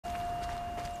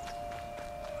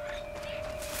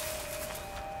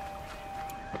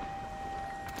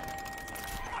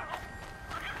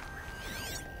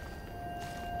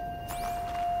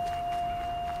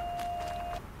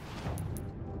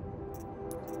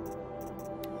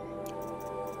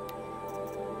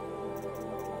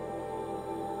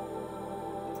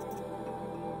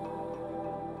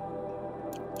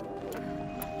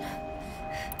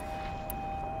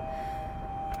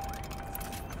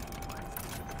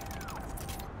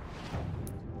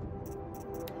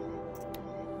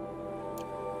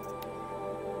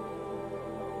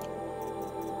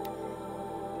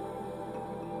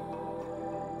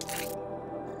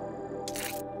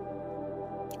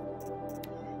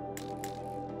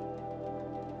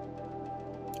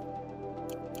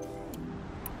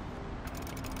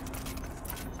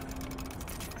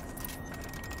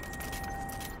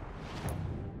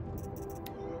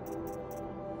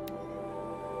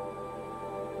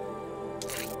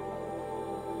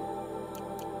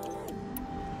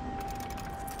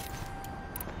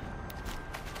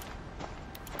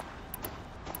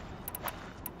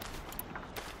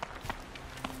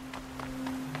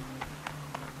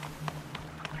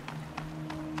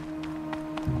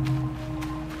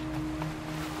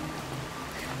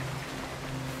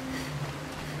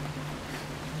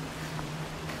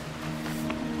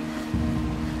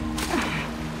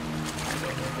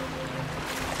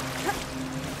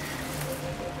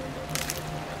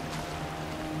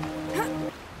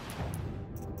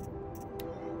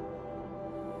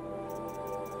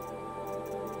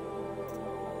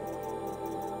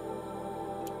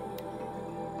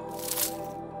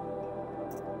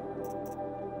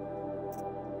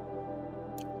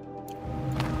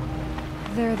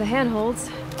They're the handholds,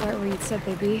 right where you'd said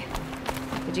they'd be.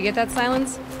 Did you get that,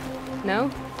 Silence? No?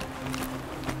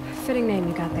 Fitting name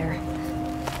you got there.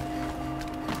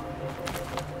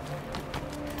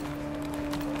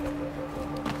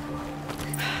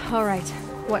 All right,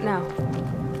 what now?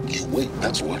 You wait,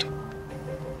 that's what.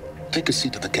 Take a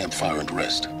seat at the campfire and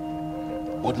rest.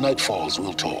 When night falls,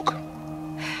 we'll talk.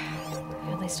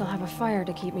 At least I'll have a fire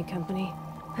to keep me company.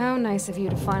 How nice of you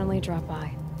to finally drop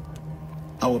by.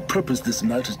 Our purpose this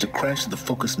night is to crash the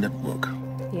Focus network.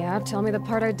 Yeah, tell me the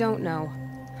part I don't know.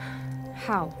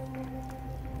 How?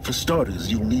 For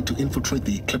starters, you'll need to infiltrate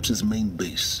the Eclipse's main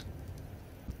base.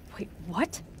 Wait,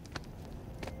 what?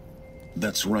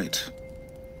 That's right.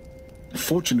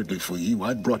 Fortunately for you,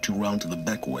 I brought you round to the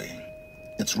back way.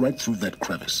 It's right through that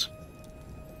crevice.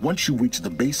 Once you reach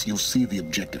the base, you'll see the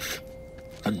objective.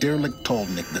 A derelict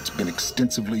tallneck that's been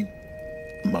extensively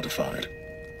modified.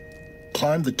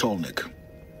 Climb the tallneck.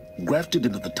 Grafted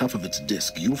into the top of its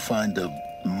disk, you'll find a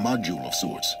module of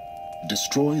sorts.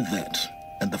 Destroy that,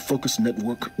 and the Focus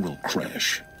network will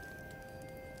crash.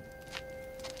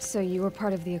 So you were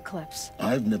part of the Eclipse?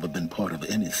 I've never been part of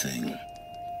anything.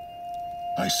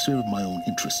 I serve my own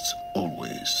interests,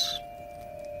 always.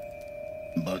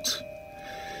 But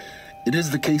it is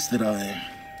the case that I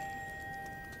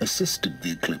assisted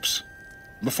the Eclipse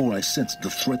before I sensed the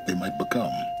threat they might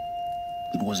become.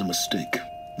 It was a mistake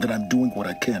that I'm doing what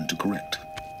I can to correct.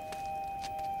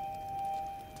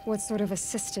 What sort of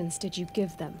assistance did you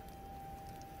give them?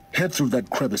 Head through that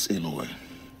crevice, Aloy.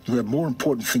 You have more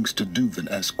important things to do than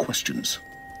ask questions.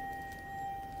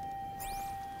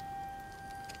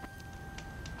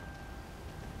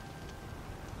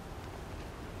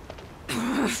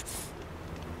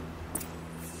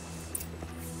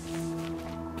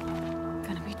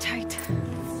 Gonna be tight.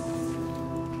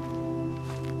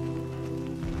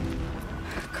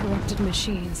 Corrupted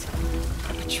machines.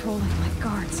 Patrolling like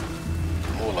guards.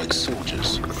 More like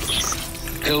soldiers.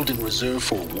 Held in reserve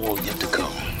for a war yet to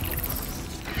come.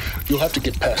 You'll have to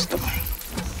get past them.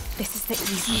 This is the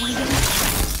easy way in?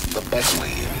 The back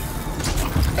way in.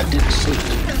 I didn't say it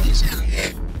would be easy.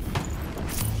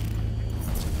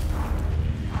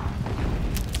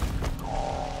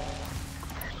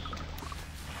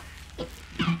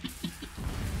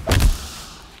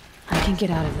 I can get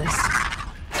out of this.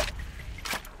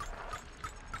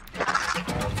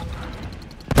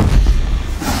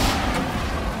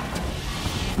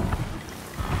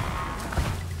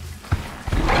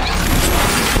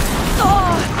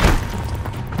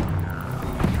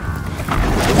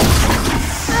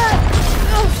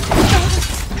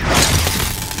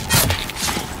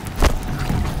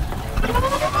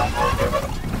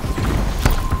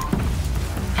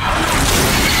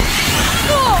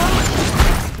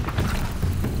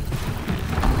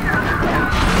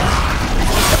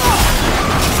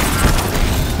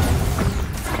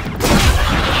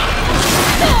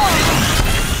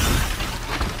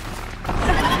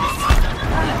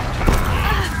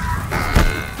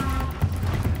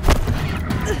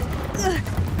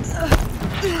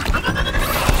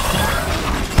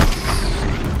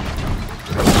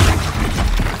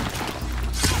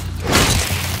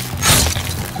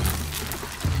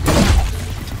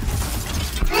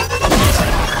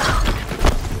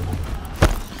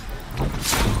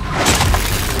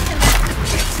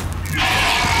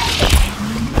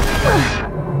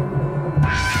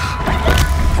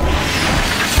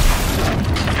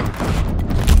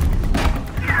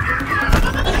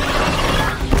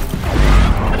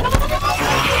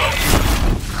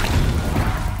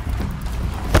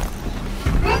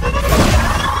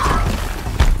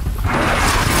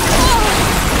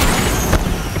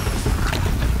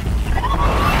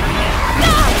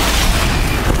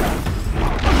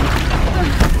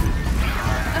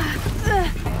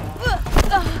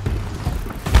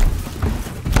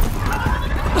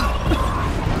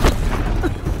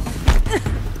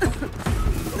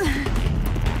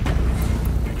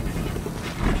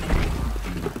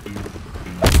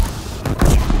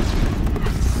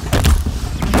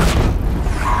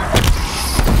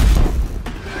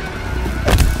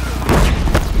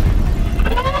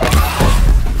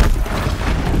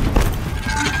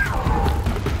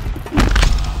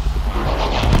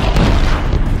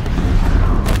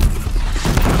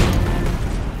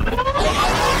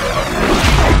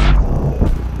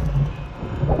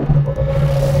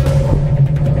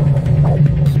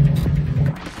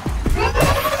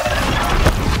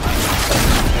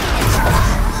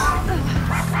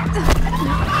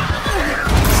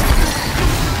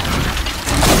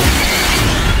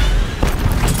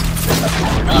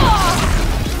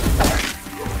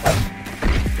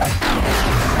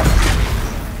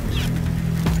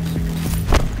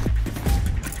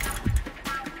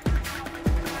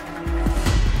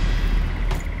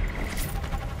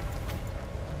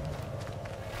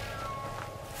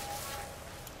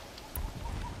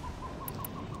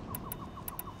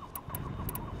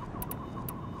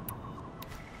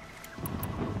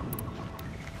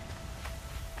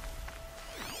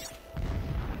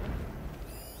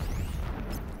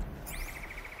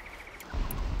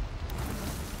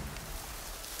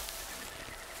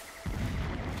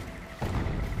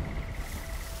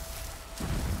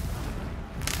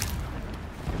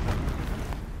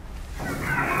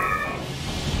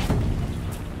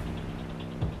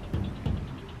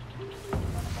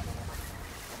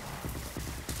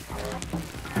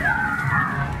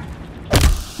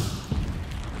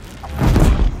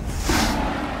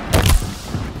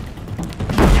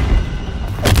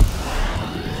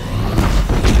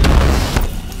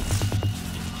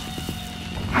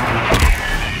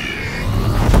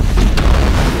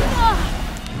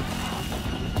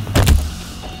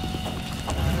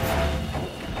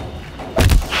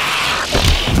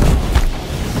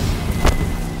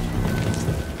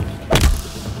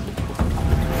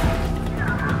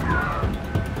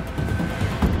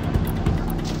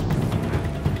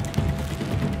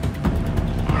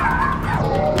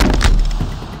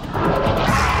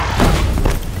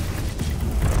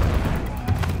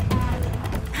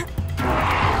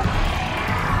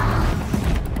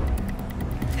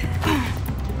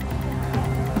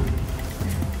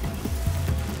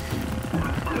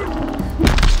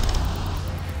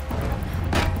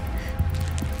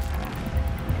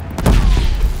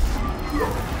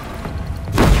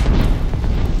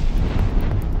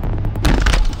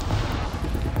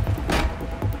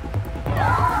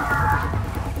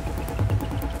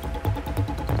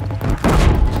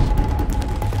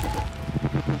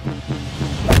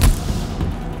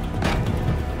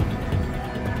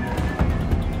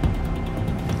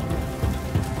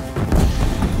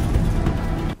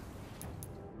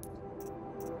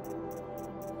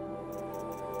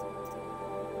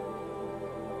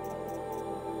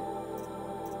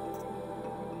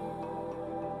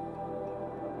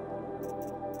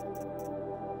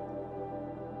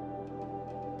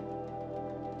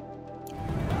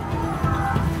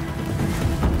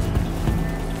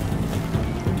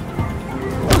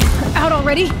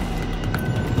 already?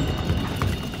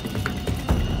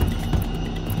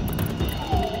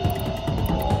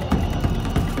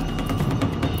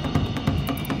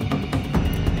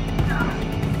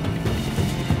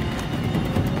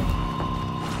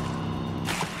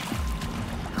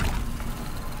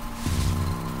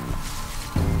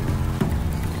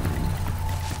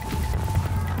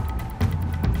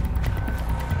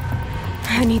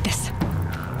 I need this.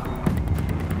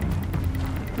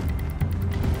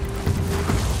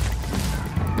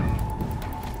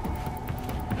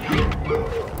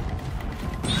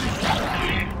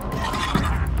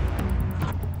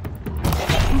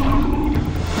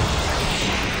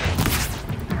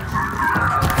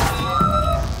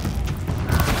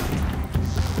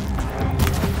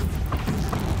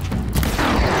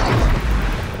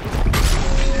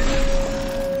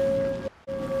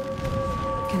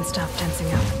 Can stop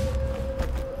tensing up.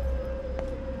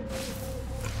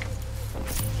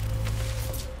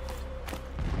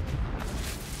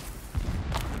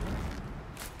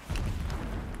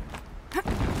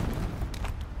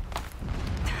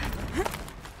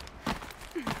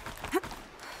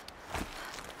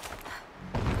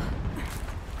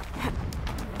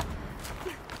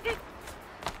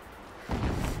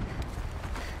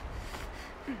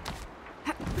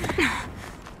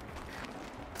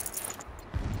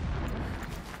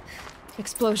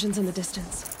 Explosions in the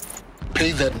distance.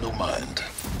 Pay that no mind.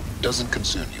 Doesn't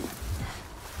concern you.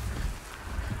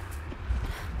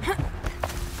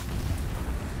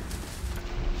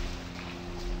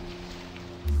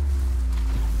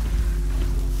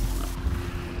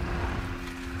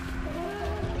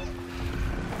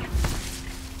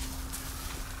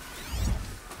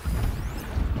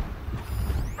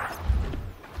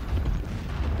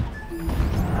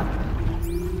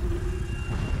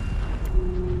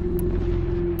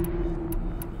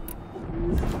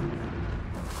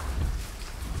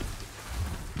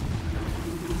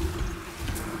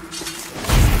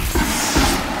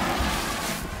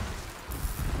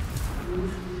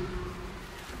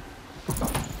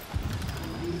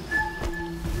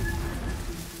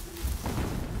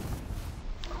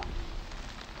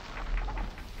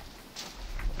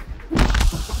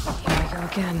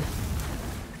 Again.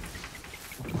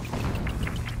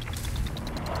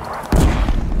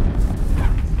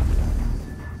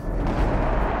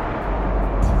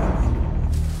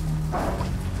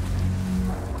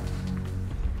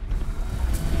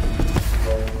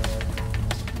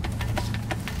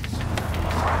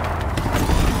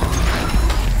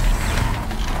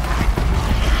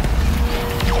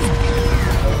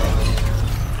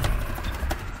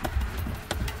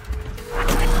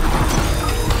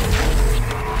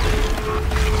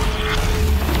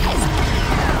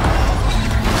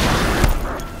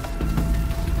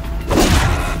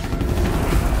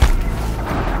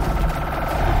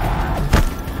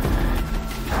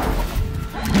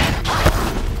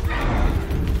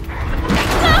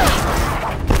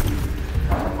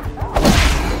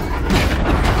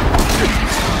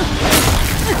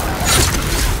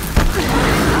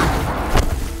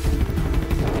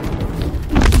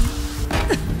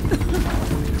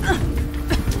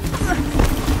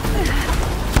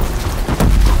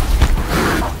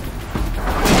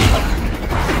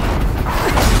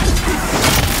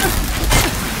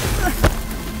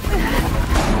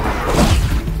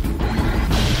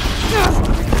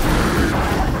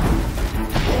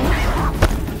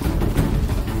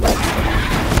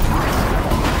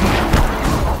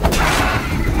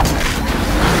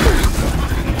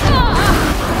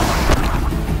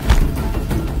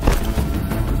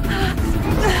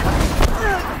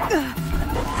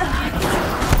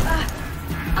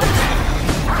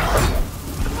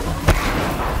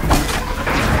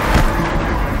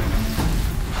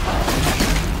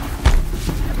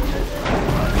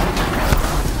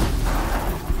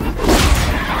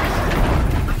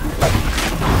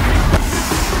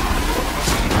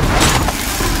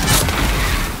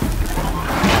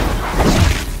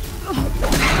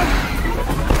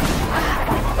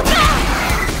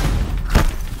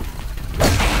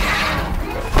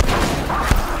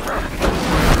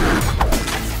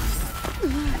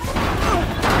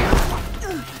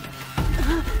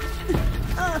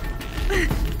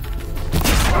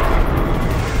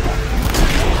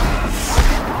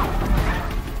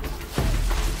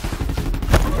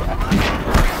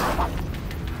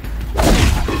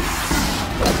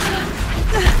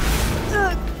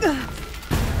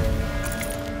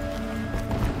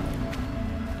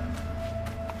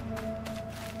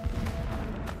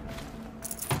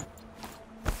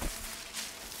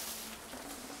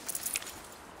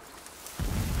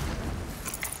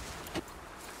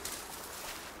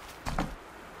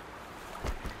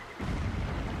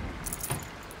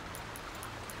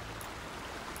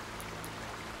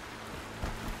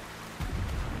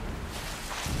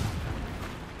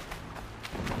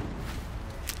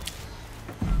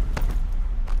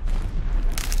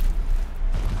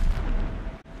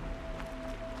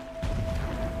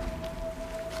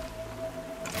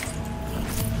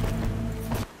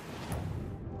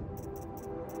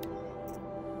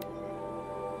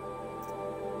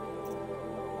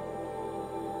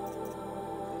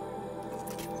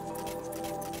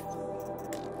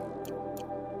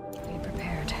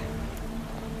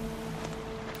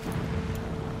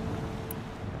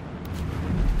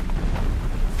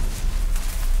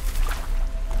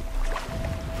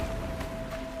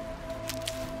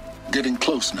 Getting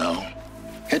close now.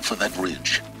 Head for that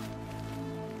ridge.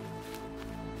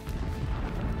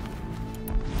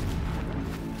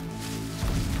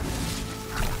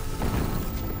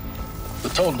 The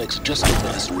tall neck's just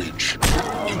over this ridge.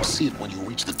 You'll see it when you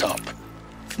reach the top.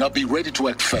 Now be ready to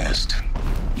act fast.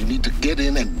 You need to get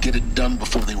in and get it done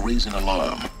before they raise an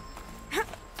alarm.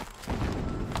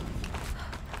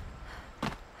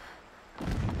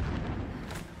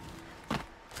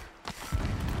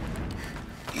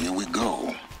 Here we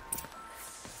go.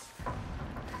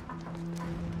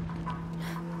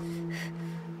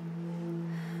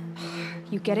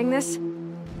 You getting this?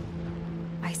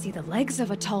 I see the legs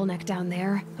of a tall neck down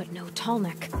there, but no tall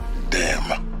neck.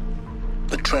 Damn.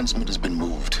 The transmitter's been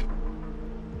moved.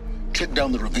 Check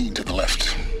down the ravine to the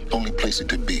left. Only place it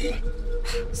could be.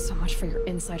 So much for your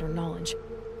insider knowledge.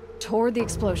 Toward the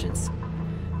explosions.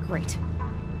 Great.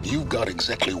 You've got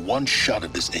exactly one shot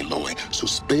at this, Aloy, so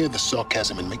spare the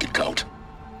sarcasm and make it count.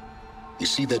 You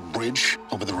see that bridge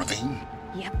over the ravine?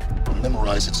 Yep.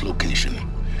 Memorize its location.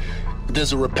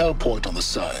 There's a rappel point on the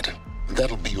side.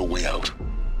 That'll be your way out.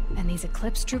 And these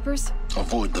Eclipse troopers?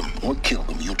 Avoid them or kill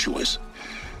them, your choice.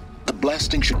 The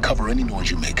blasting should cover any noise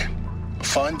you make.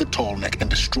 Find the tall neck and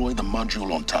destroy the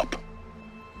module on top.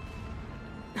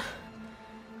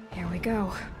 Here we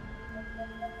go.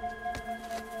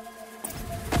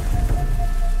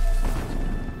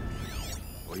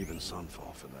 Or even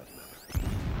Sunfall, for that matter.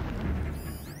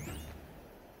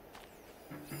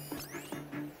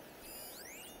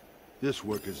 This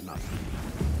work is not for me.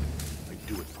 I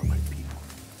do it for my people.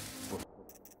 For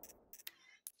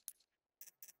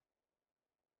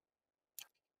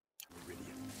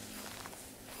Meridian.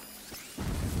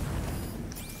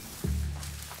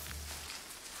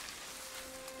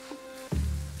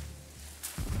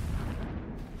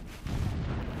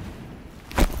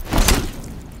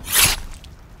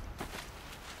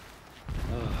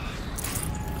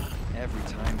 Every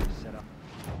time we set up.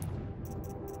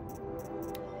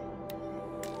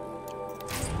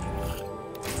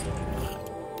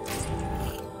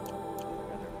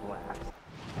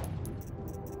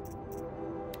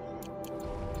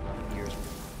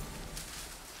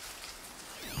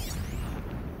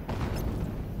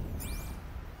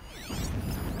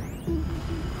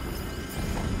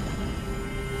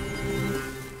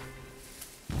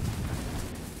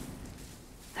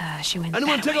 She went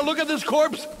Anyone that take way. a look at this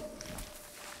corpse?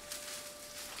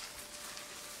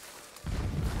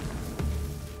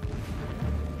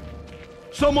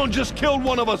 Someone just killed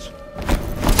one of us!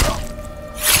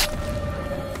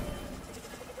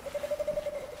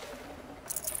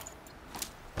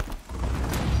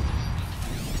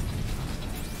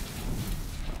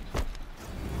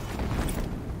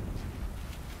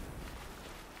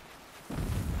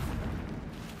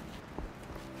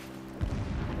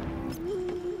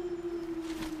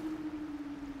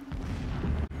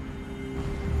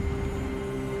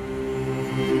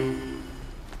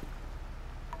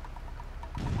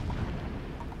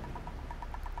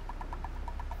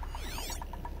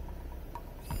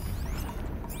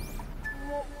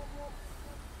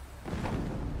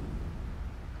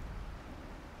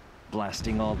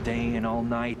 Blasting all day and all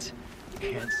night.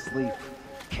 Can't sleep.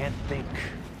 Can't think.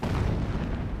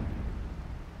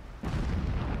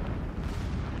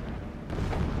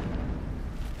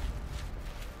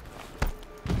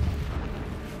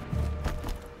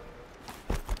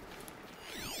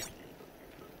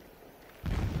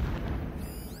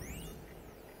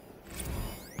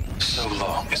 So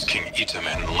long as King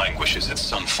Itamen languishes at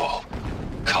Sunfall,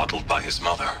 coddled by his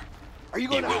mother, he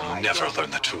will never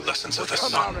learn the true lessons of the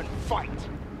sun.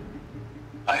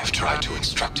 I have tried to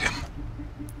instruct him,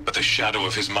 but the shadow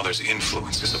of his mother's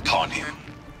influence is upon him.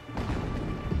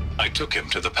 I took him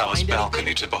to the palace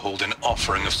balcony to behold an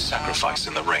offering of sacrifice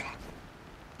in the ring,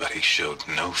 but he showed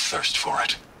no thirst for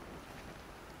it.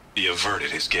 He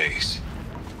averted his gaze.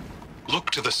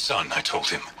 Look to the sun, I told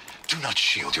him. Do not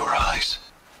shield your eyes.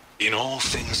 In all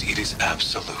things it is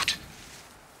absolute.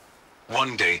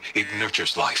 One day it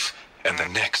nurtures life, and the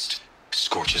next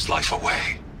scorches life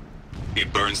away.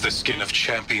 It burns the skin of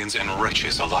champions and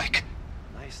wretches alike.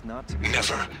 Nice not to be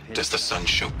Never does the sun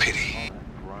show pity.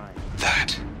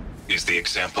 That is the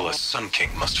example a Sun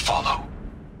King must follow.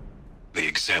 The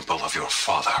example of your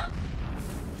father.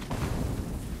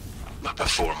 But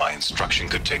before my instruction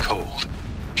could take hold,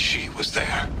 she was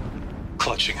there,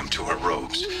 clutching him to her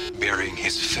robes, burying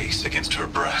his face against her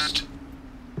breast.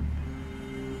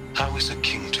 How is a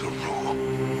king to rule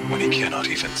when he cannot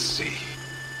even see?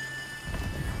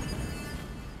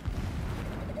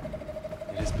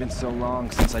 It has been so long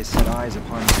since I set eyes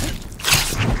upon you.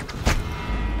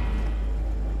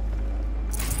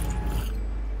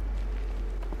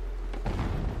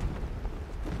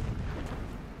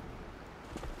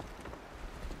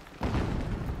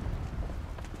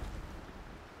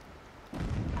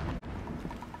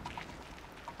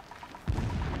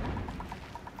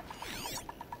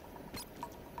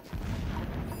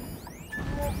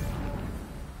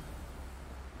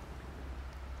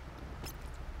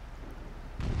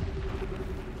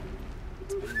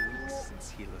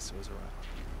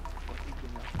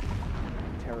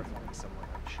 Terrifying someone,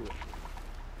 I'm sure.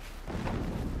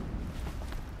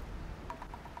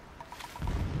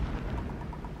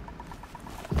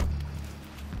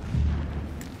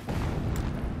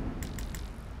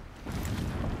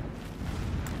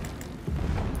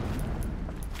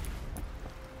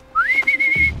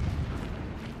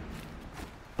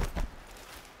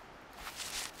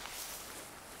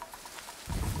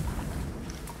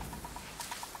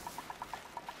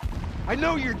 I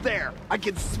know you're there. I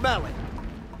can smell it.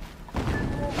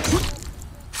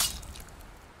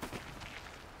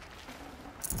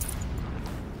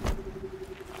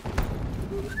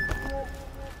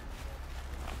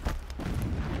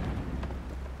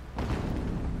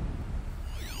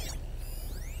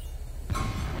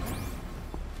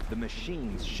 The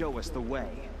machines show us the way.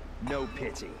 No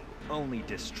pity, only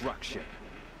destruction.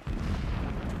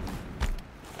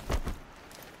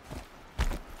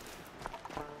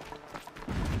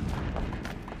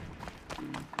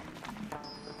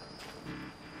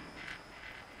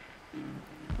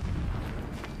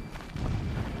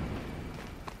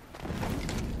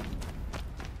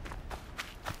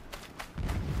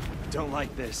 Don't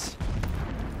like this.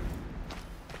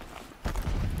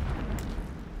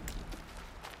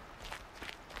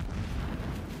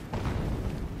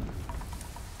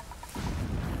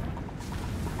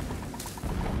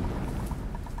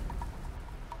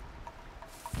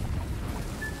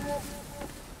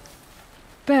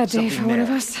 Bad day Something for one of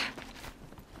there. us.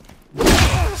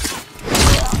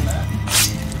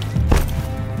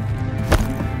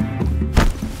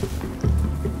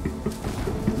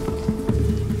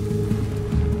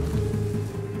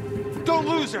 Don't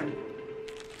lose her!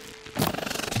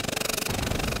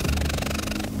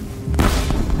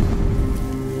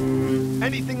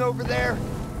 Anything over there?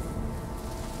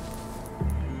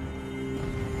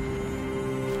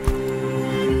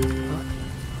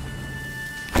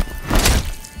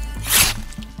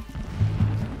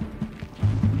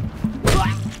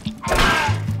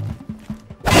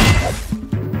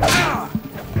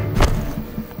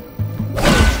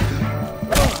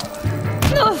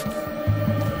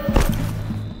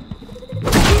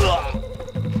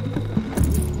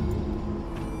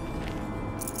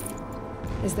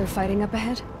 Is there fighting up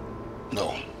ahead?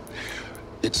 No.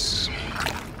 It's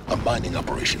a mining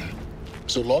operation.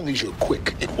 So long as you're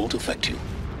quick, it won't affect you.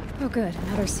 Oh good,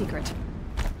 another secret.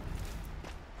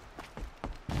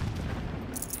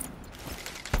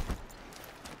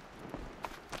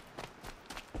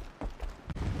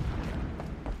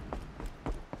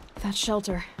 That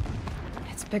shelter.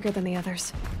 It's bigger than the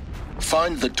others.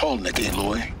 Find the tall neck,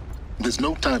 Aloy. There's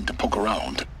no time to poke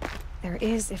around. There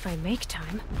is if I make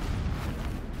time.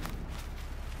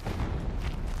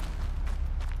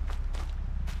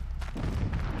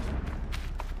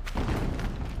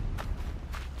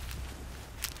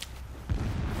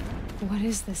 What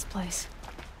is this place?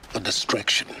 A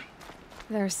distraction.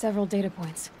 There are several data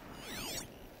points.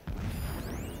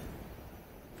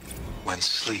 When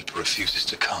sleep refuses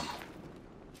to come,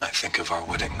 I think of our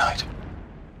wedding night.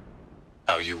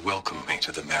 How you welcomed me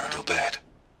to the marital bed.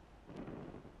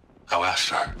 How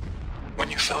after, when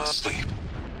you fell asleep,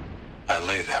 I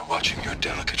lay there watching your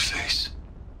delicate face.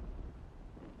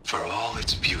 For all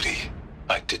its beauty,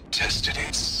 I detested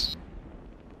its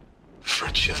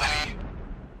fragility.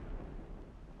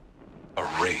 A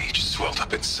rage swelled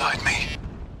up inside me.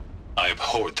 I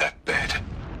abhorred that bed.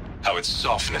 How its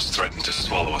softness threatened to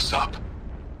swallow us up.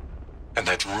 And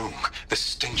that room, the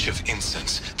stench of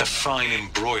incense, the fine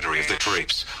embroidery of the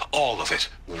drapes, all of it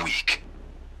weak.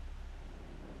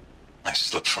 I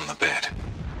slipped from the bed,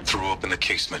 threw open the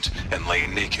casement, and lay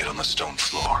naked on the stone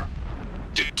floor,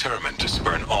 determined to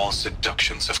spurn all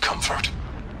seductions of comfort.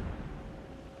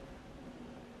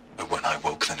 But when I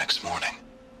woke the next morning,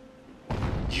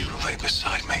 you lay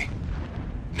beside me,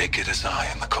 naked as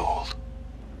I in the cold.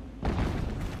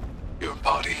 Your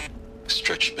body,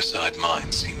 stretched beside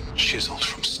mine, seemed chiseled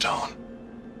from stone.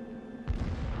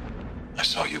 I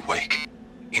saw you wake,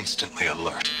 instantly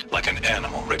alert, like an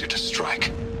animal ready to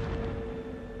strike.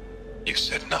 You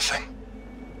said nothing.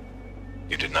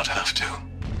 You did not have to.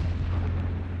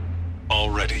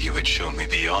 Already you had shown me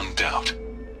beyond doubt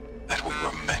that we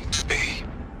were meant to be.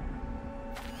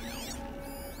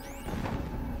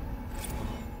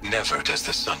 Never does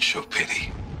the sun show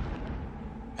pity.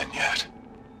 And yet,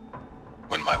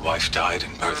 when my wife died in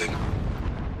birthing,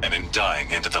 and in dying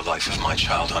ended the life of my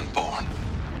child unborn,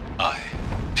 I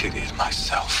pitied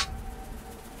myself.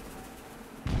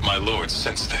 My lord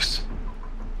sensed this,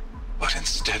 but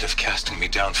instead of casting me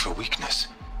down for weakness,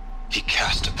 he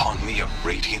cast upon me a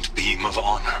radiant beam of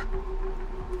honor.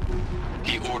 He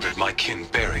He ordered my kin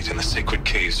buried in the sacred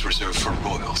caves reserved for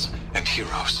royals and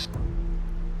heroes.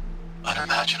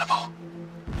 Unimaginable.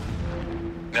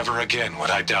 Never again would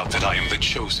I doubt that I am the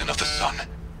chosen of the sun.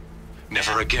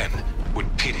 Never again would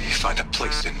pity find a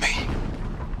place in me.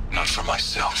 Not for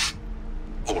myself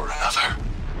or another.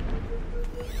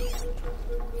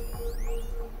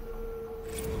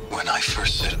 When I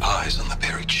first set eyes on the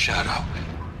buried shadow,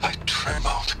 I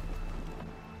trembled.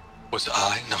 Was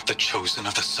I not the chosen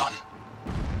of the sun?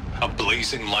 A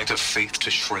blazing light of faith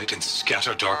to shred and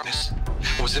scatter darkness?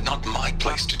 Was it not my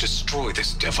place to destroy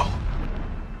this devil?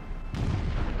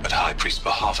 But High Priest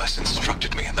Bahavas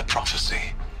instructed me in the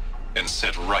prophecy, and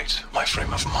set right my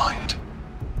frame of mind.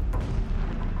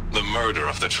 The murder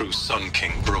of the true Sun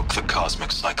King broke the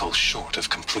cosmic cycle short of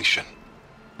completion.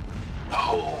 The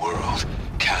whole world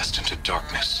cast into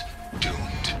darkness,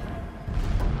 doomed.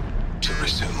 To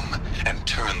resume and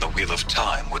turn the wheel of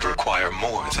time would require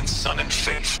more than sun and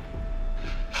faith.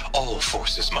 All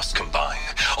forces must combine,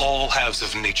 all halves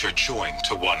of nature join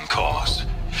to one cause.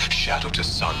 Shadow to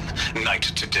sun, night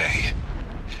to day.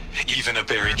 Even a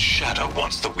buried shadow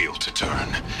wants the wheel to turn,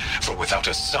 for without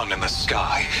a sun in the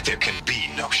sky, there can be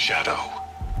no shadow.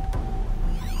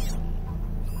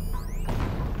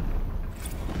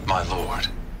 My lord,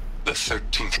 the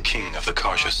 13th king of the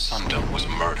Karja Sundom was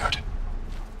murdered.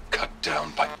 Cut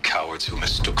down by cowards who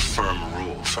mistook firm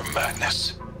rule for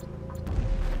madness.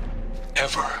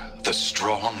 Ever the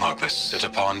strong are beset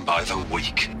upon by the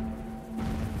weak.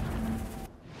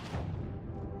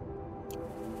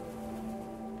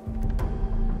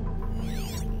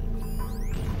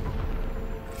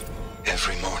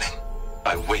 Every morning,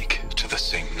 I wake to the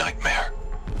same nightmare.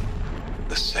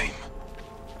 The same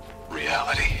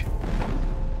reality.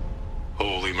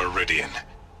 Holy Meridian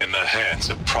in the hands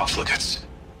of profligates.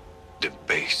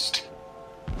 Debased.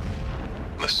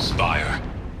 The spire,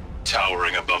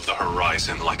 towering above the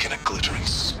horizon like a glittering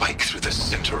spike through the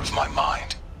center of my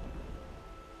mind.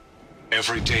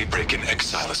 Every daybreak in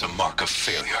exile is a mark of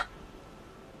failure,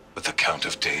 but the count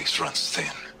of days runs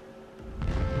thin.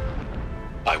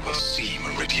 I will see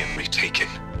Meridian retaken,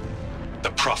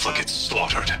 the profligates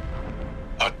slaughtered,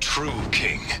 a true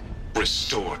king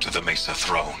restored to the Mesa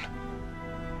throne.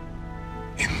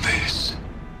 In this,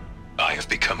 I have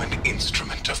become an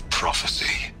instrument of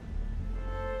prophecy.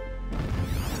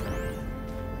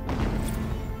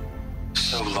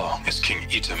 So long as King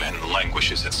Itamen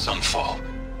languishes at sunfall,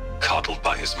 coddled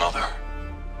by his mother,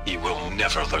 he will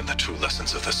never learn the true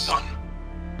lessons of the sun.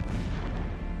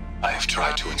 I have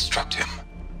tried to instruct him,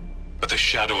 but the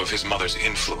shadow of his mother's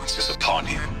influence is upon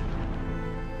him.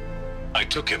 I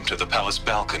took him to the palace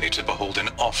balcony to behold an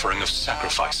offering of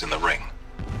sacrifice in the ring,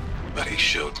 but he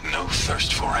showed no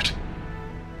thirst for it.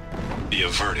 He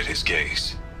averted his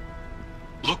gaze.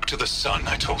 Look to the sun,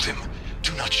 I told him.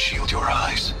 Do not shield your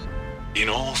eyes. In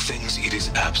all things it is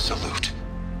absolute.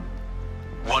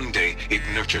 One day it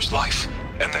nurtures life,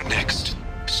 and the next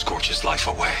scorches life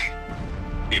away.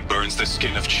 It burns the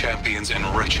skin of champions and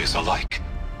wretches alike.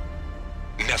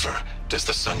 Never does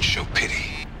the sun show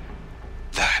pity.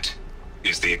 That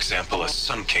is the example a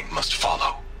Sun King must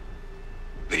follow.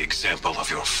 The example of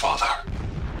your father.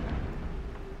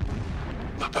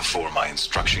 But before my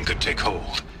instruction could take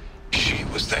hold, she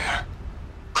was there,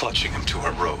 clutching him to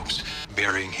her robes,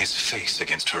 burying his face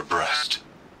against her breast.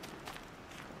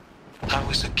 How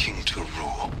is a king to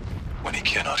rule when he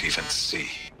cannot even see?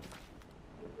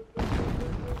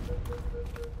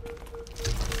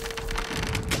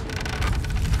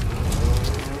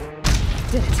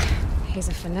 Did it. He's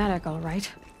a fanatic, all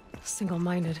right.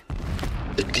 Single-minded.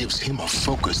 It gives him a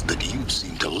focus that you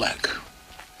seem to lack.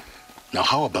 Now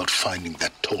how about finding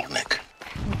that tall neck?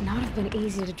 It would not have been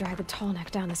easy to drag the tall neck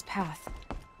down this path.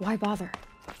 Why bother?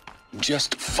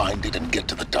 Just find it and get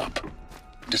to the top.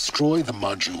 Destroy the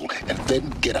module and then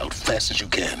get out fast as you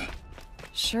can.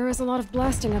 Sure is a lot of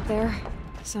blasting up there.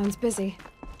 Sounds busy.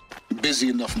 Busy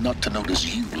enough not to notice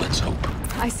you, let's hope.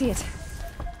 I see it.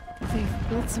 They've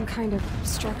built some kind of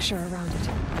structure around it.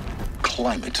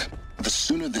 Climb it. The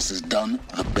sooner this is done,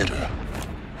 the better.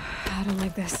 I don't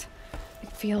like this.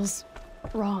 It feels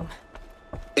wrong.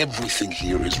 Everything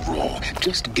here is wrong.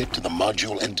 Just get to the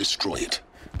module and destroy it.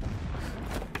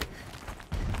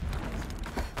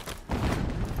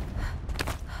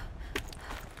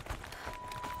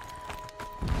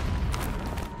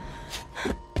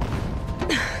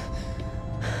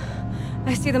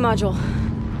 I see the module.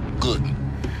 Good.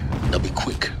 Now be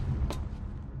quick.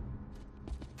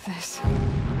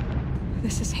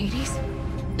 This is Hades?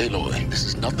 Aloy, this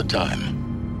is not the time.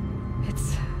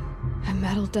 It's a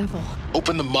metal devil.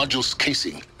 Open the module's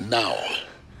casing, now.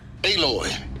 Aloy!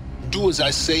 Do as I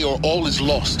say or all is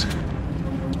lost.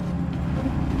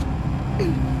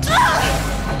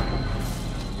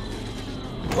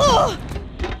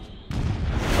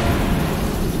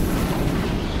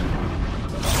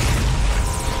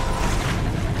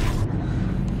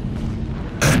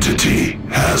 Entity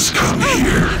has come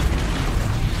here.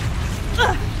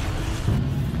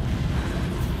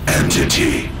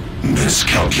 Entity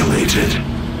miscalculated.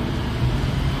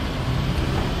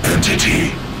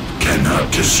 Entity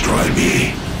cannot destroy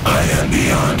me. I am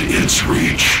beyond its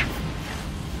reach.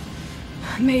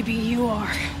 Maybe you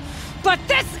are. But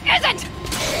this isn't!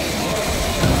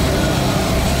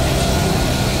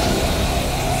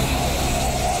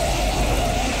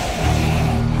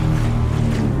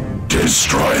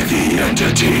 Destroy the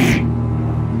entity.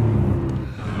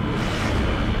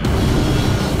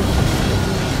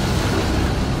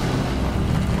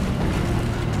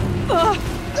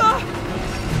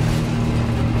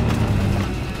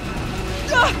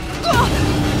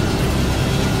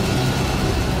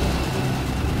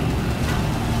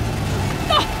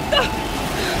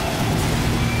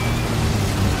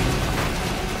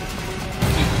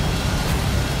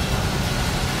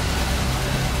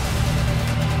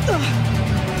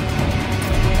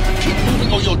 Keep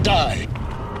moving or you'll die.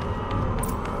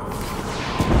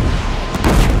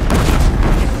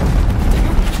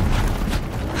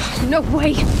 No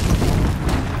way!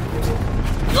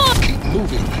 Keep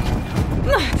moving.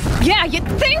 Yeah, you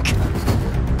think?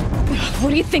 What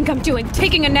do you think I'm doing?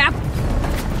 Taking a nap?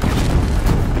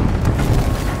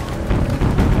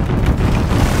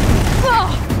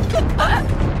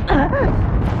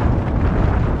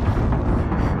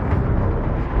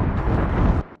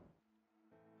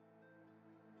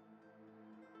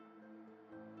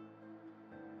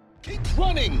 Keep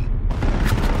running.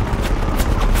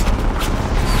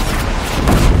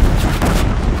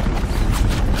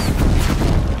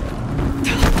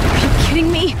 Are you kidding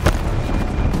me?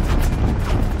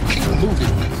 Keep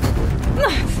moving.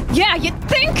 Yeah, you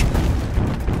think?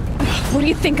 What do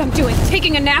you think I'm doing?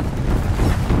 Taking a nap?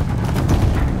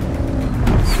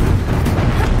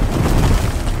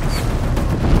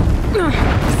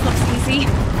 This looks easy.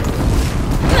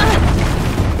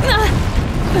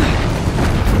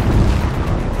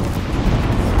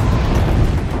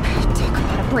 Talk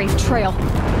about a brave trail.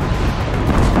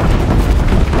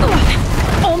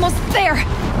 Almost there!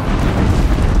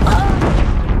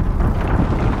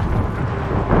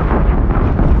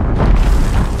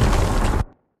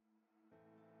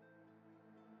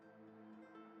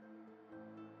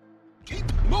 Keep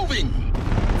moving.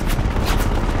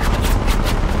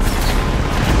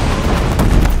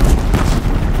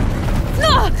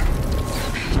 Talk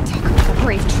about a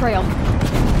brave trail.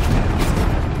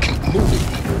 Keep moving.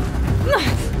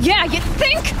 Yeah, you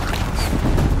think?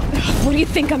 What do you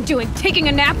think I'm doing? Taking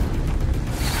a nap?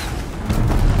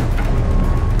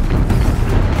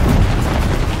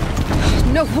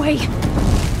 No way!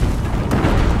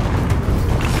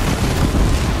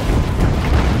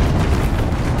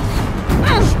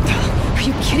 Are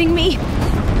you kidding me?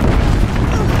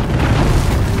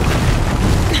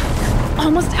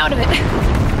 Almost out of it.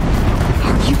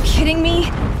 Are you kidding me?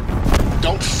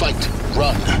 Don't fight.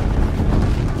 Run.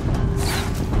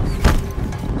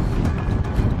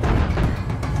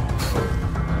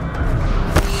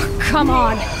 Come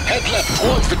on. Head left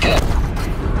towards the camp.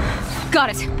 Got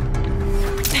it.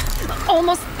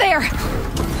 Almost there.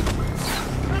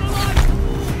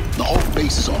 The whole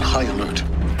base is on high alert.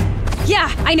 Yeah,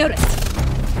 I noticed.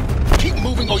 Keep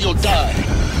moving or you'll die.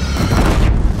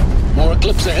 More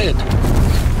eclipse ahead.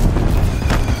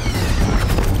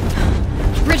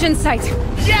 Bridge in sight.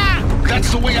 Yeah!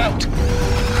 That's the way out.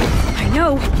 I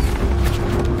know.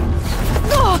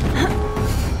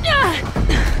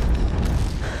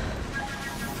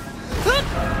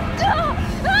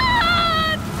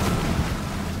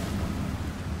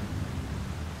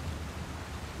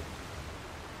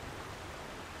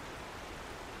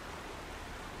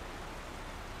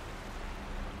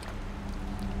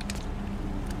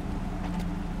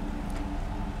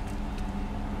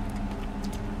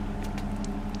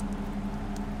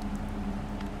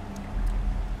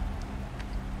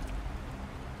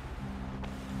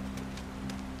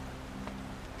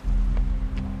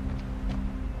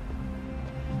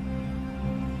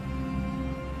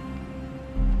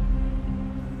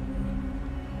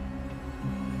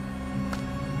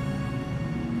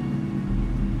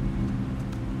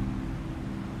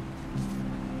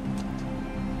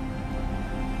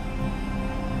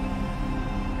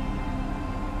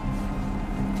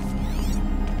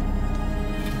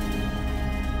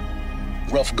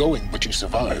 Rough going, but you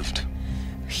survived.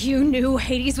 You knew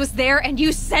Hades was there and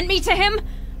you sent me to him?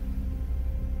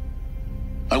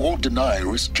 I won't deny I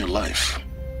risked your life,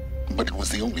 but it was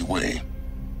the only way.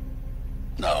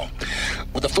 Now,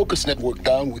 with the focus network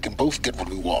down, we can both get what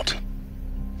we want.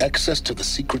 Access to the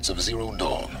secrets of Zero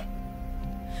Dawn.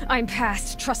 I'm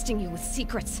past trusting you with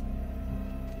secrets.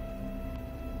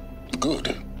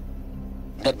 Good.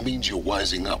 That means you're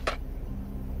wising up.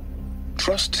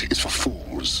 Trust is for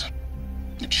fools.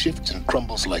 It shifts and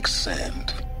crumbles like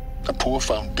sand. A poor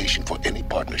foundation for any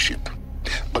partnership.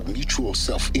 But mutual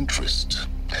self-interest,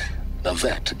 now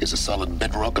that is a solid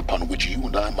bedrock upon which you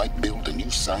and I might build a new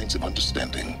science of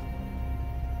understanding.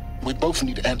 We both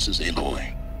need answers,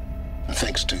 Aloy. And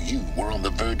thanks to you, we're on the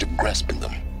verge of grasping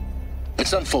them.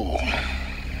 Let's unfold.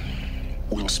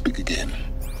 We'll speak again.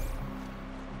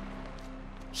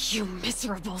 You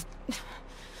miserable...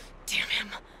 Damn him.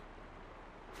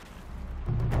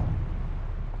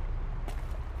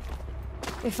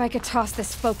 If I could toss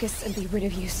this focus and be rid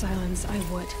of you, Silence, I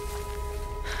would.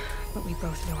 But we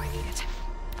both know I need it.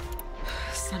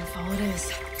 Sunfall it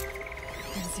is.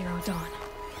 And Zero Dawn.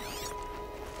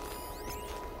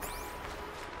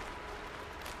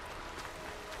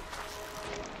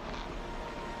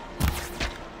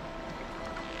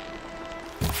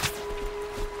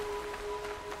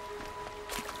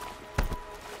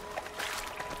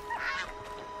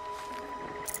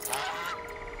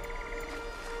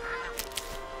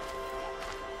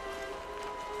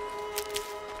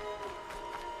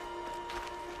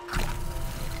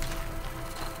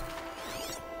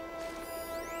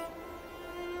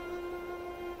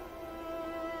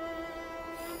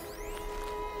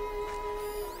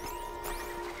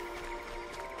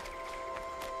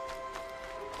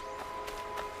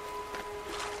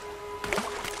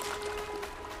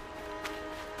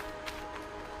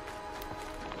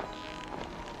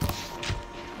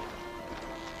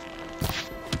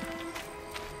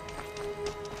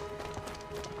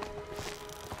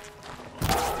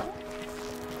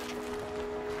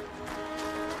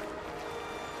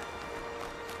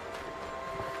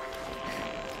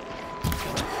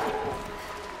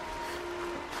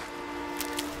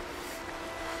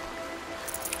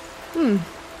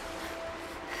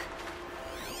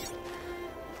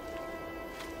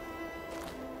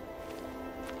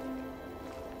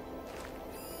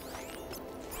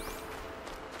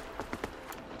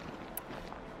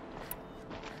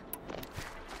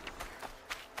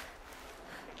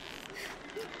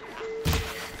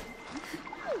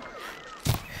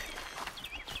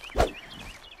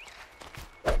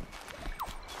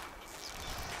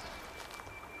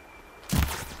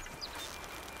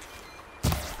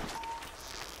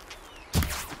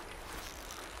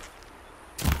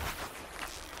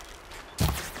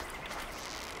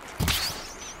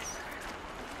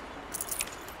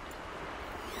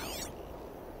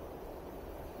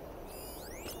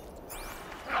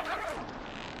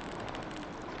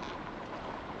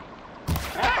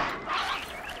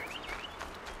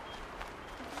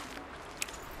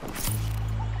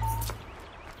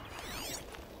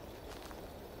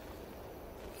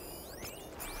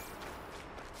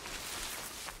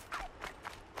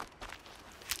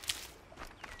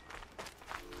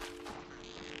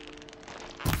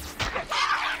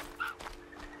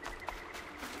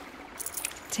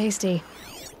 Tasty.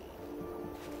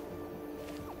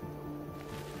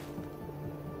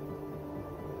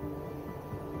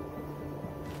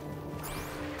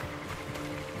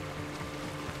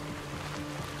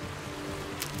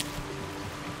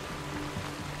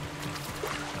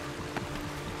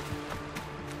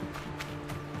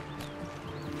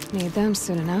 Need them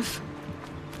soon enough.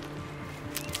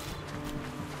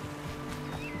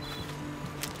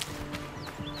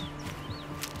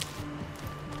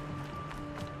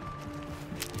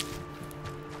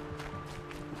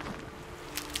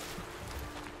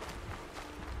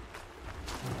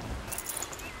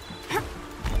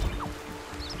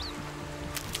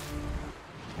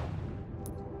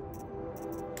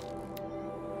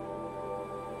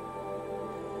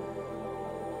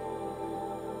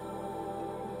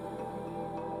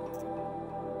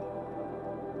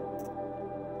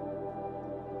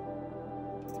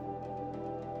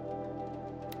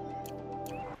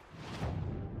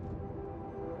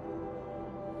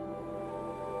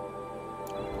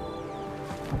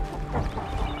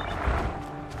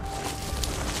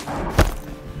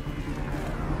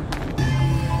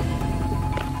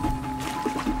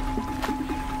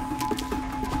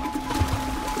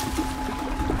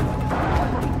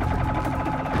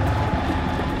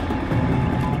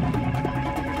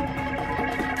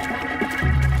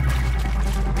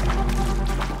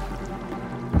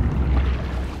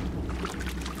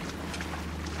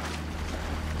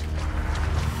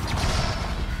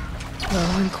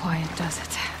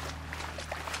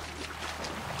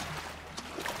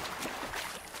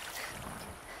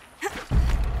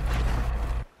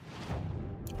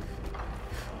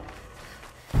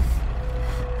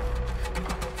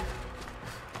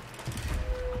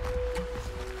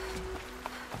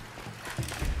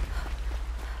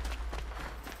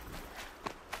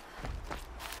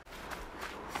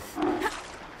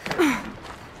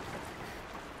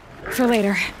 for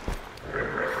later.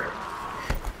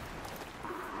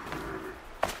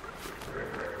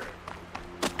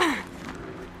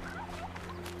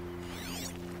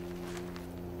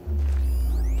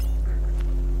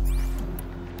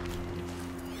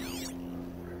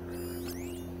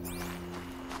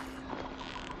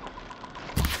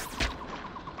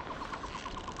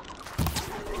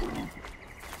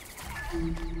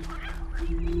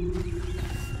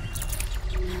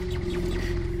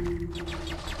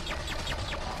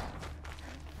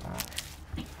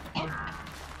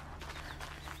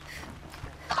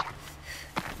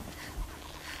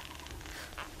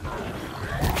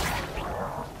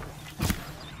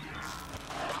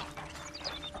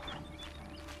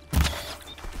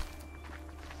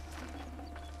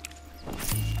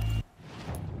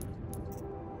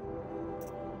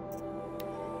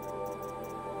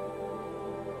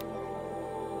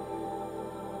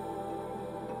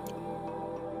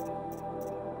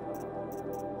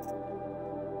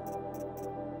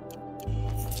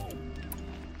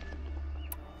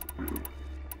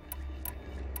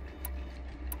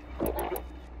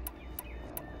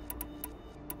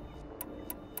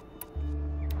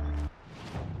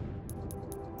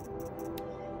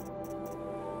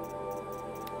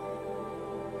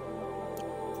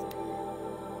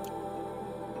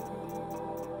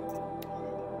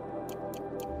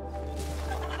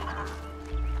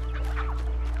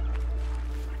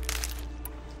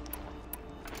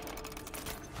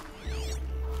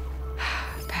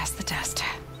 Pass the test.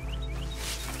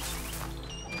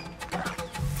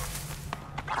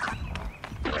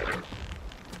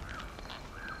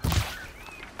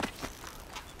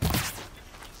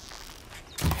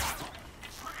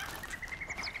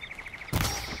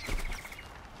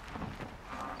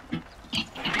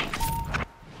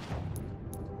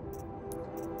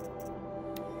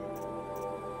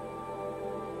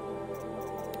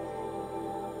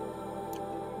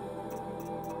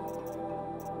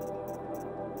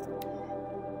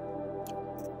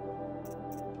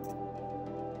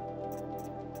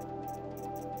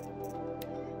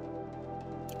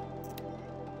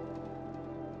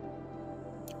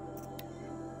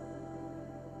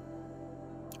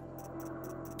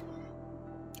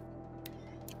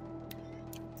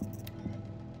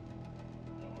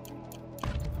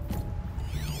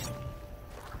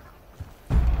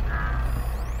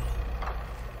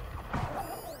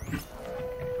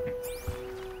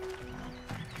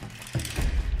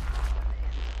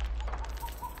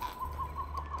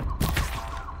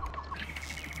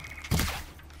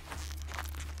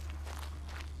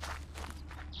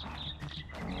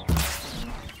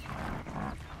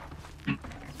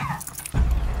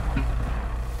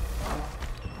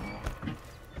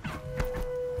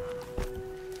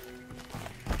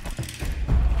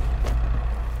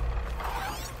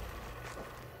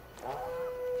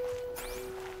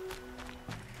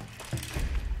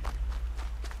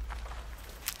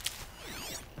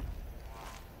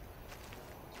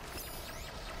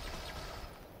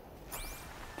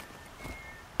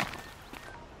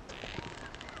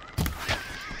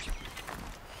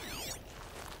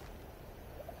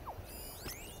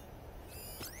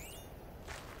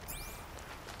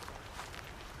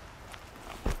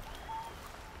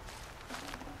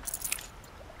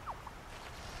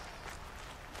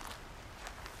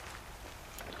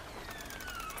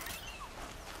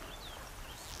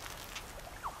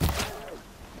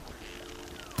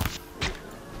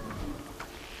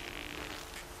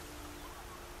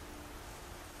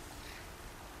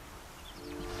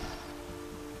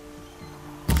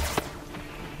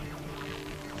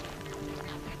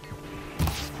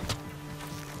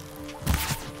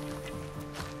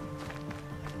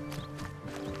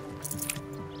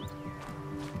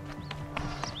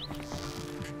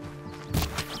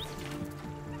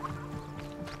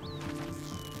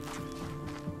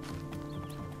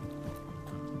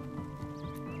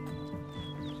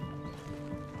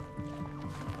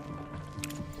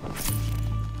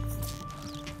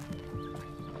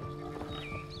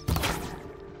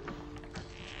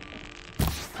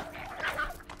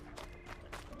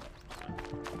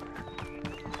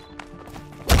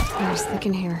 Air's thick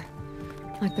in here,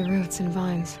 like the roots and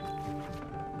vines.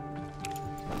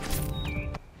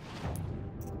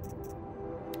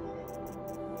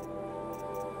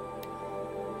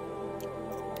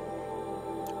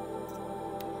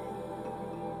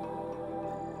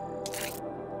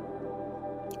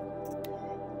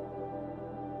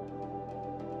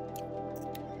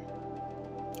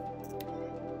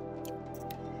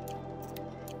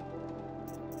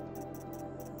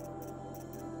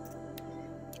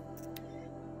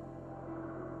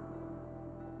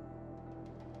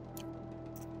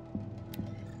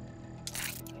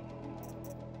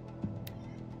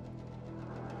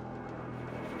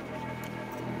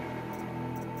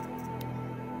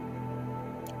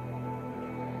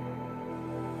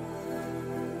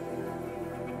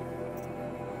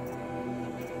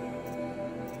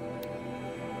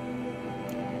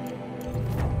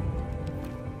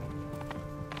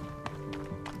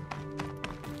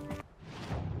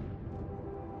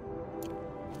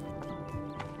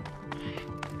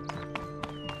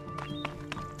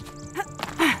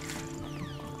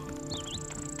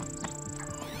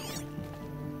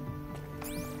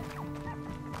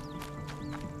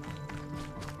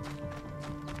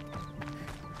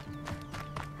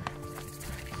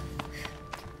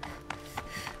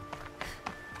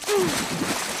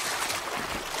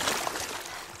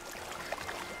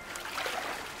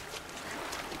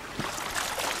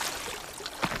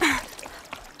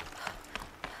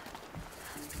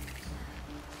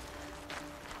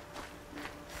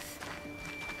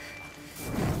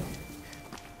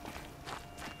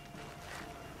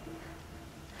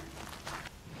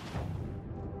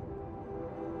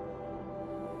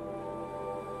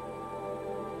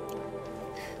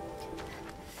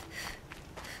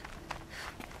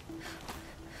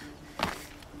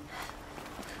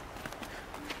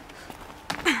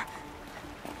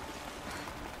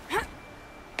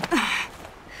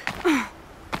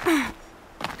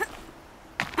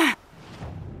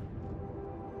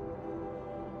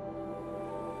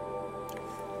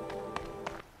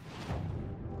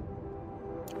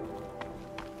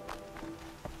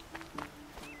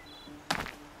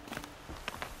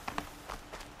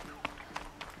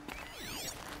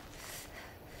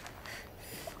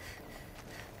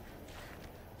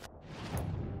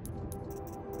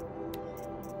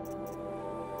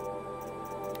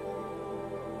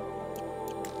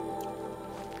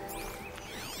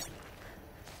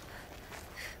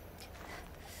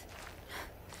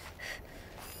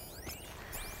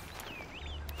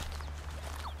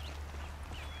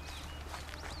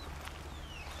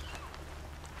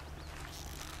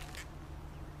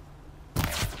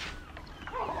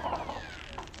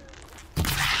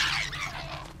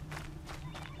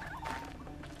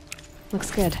 Looks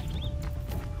good.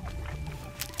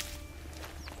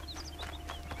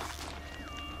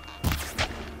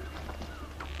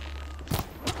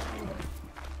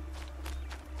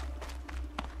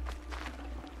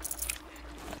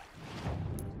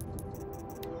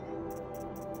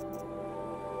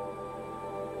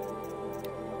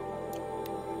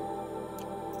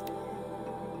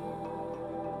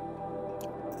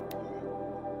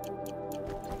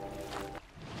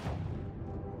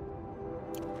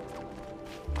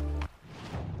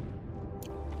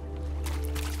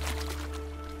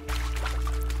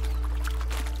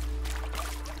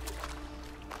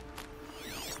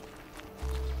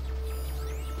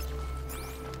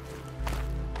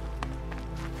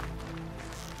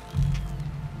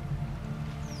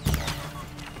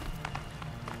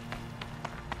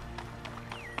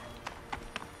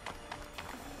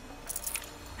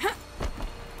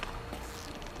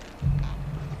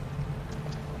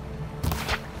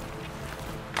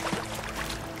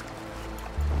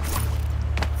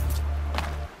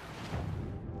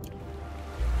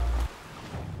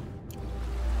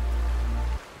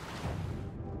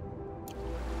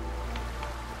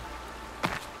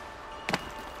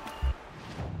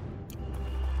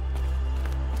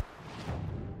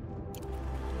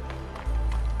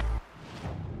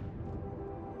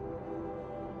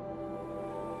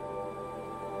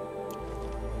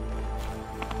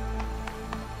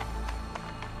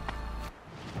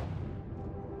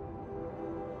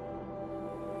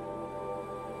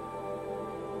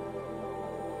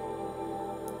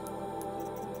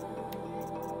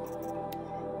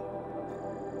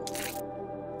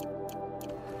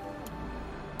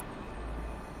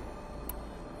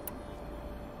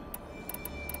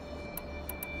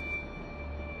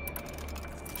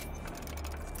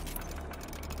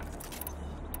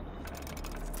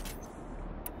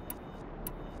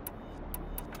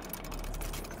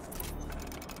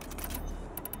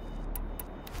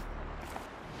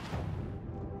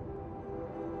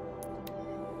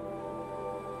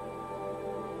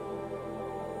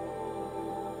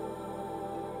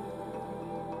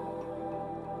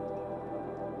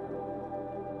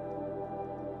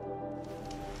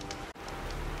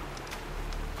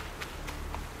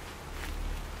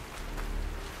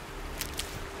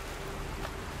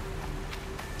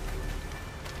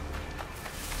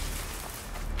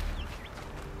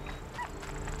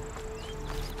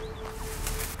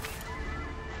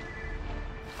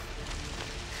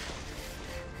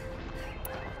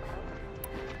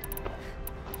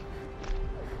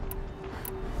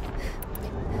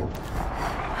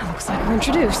 Looks like we're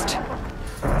introduced.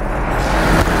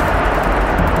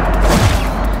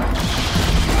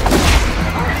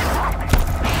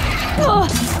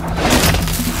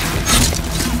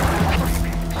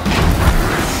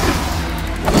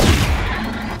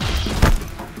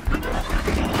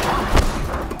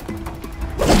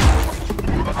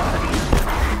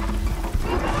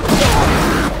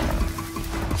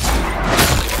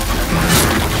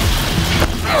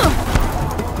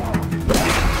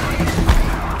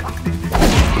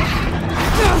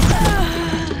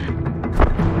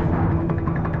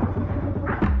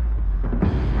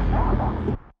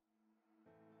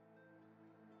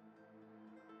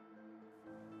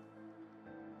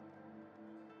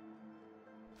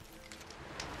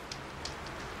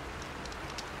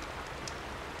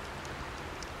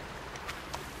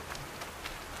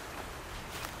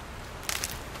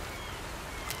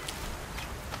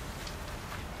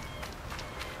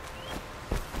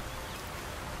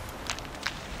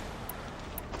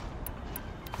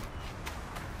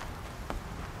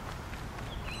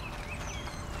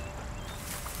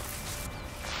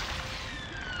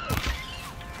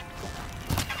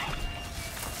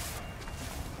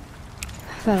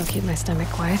 That'll keep my stomach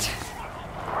quiet.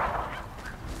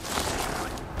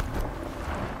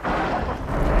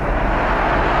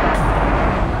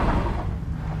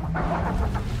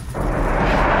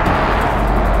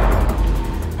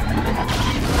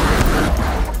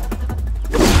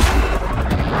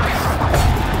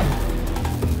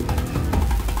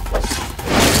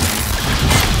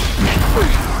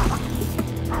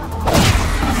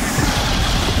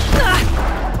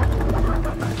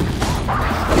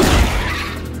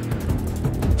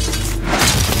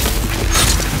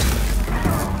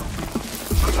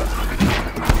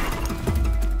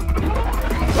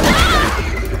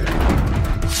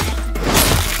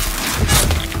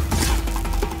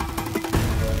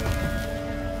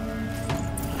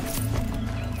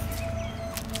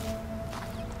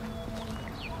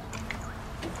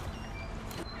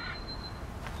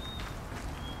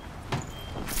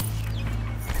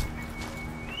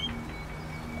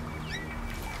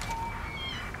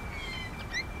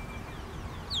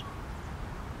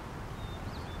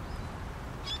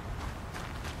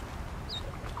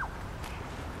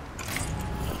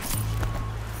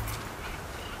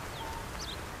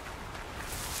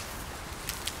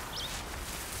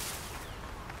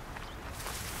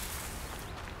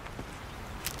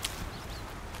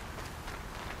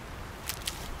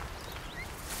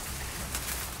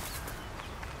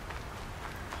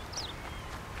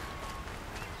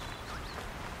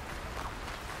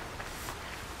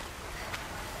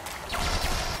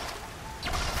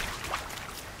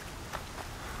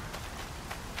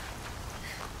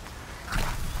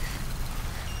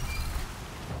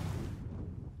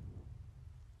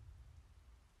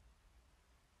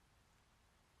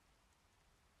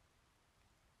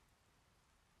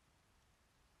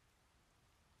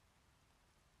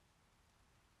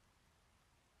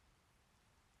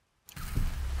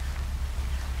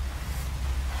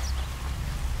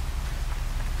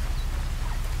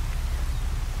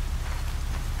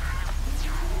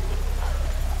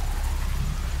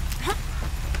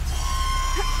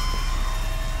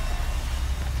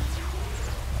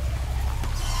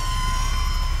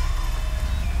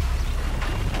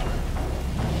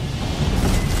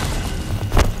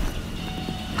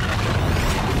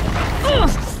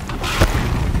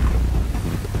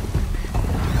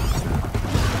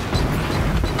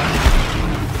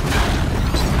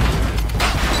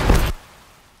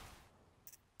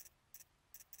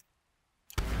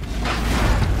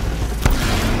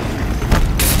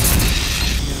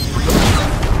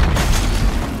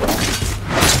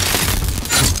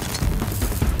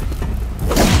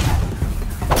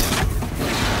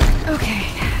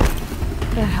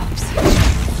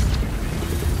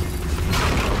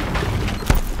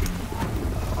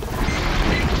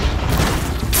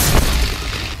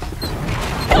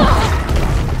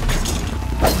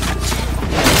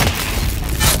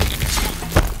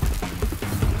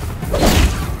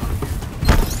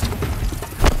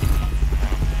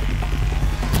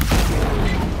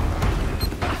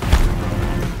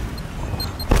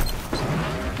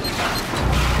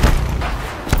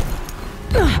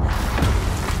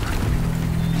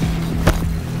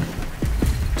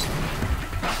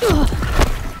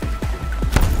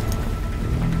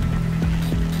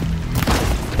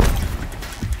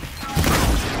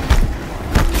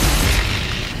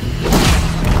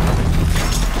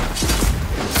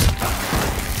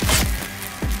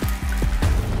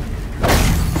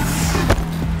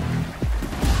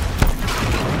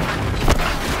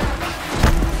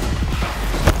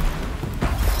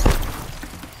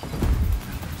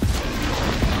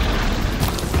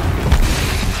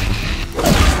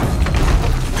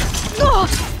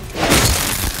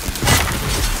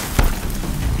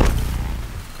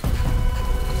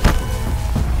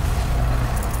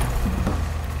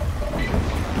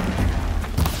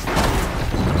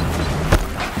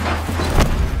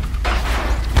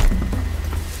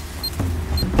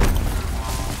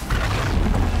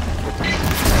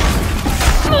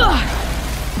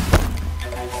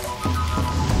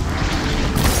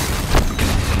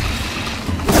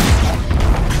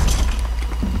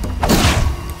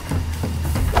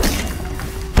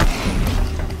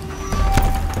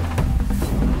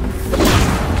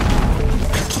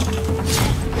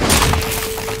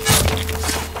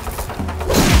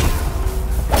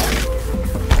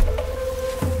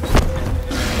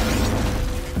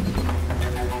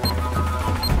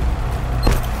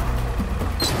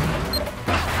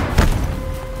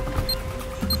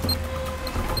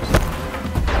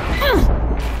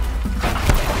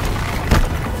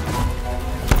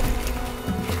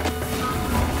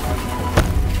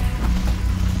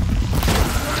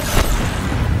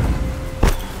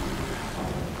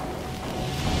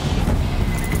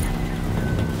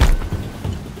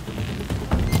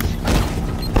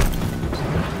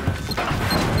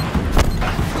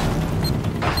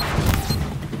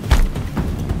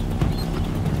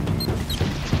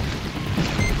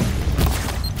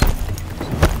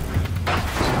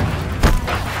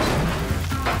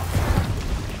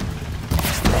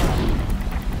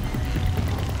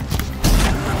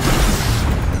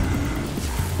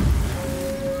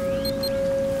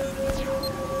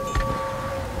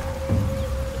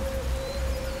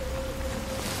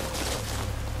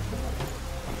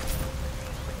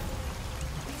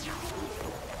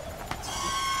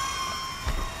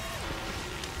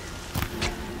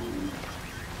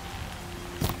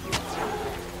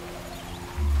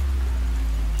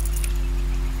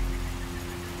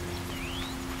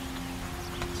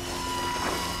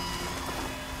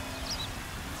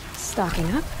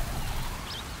 Stocking up.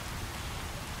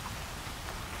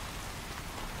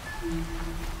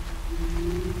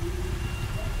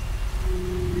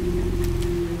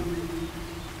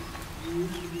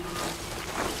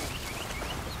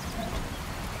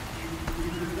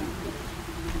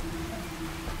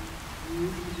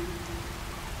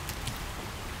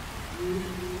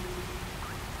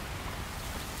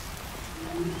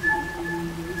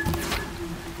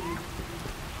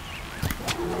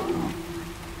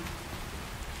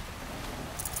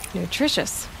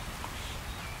 Nutritious.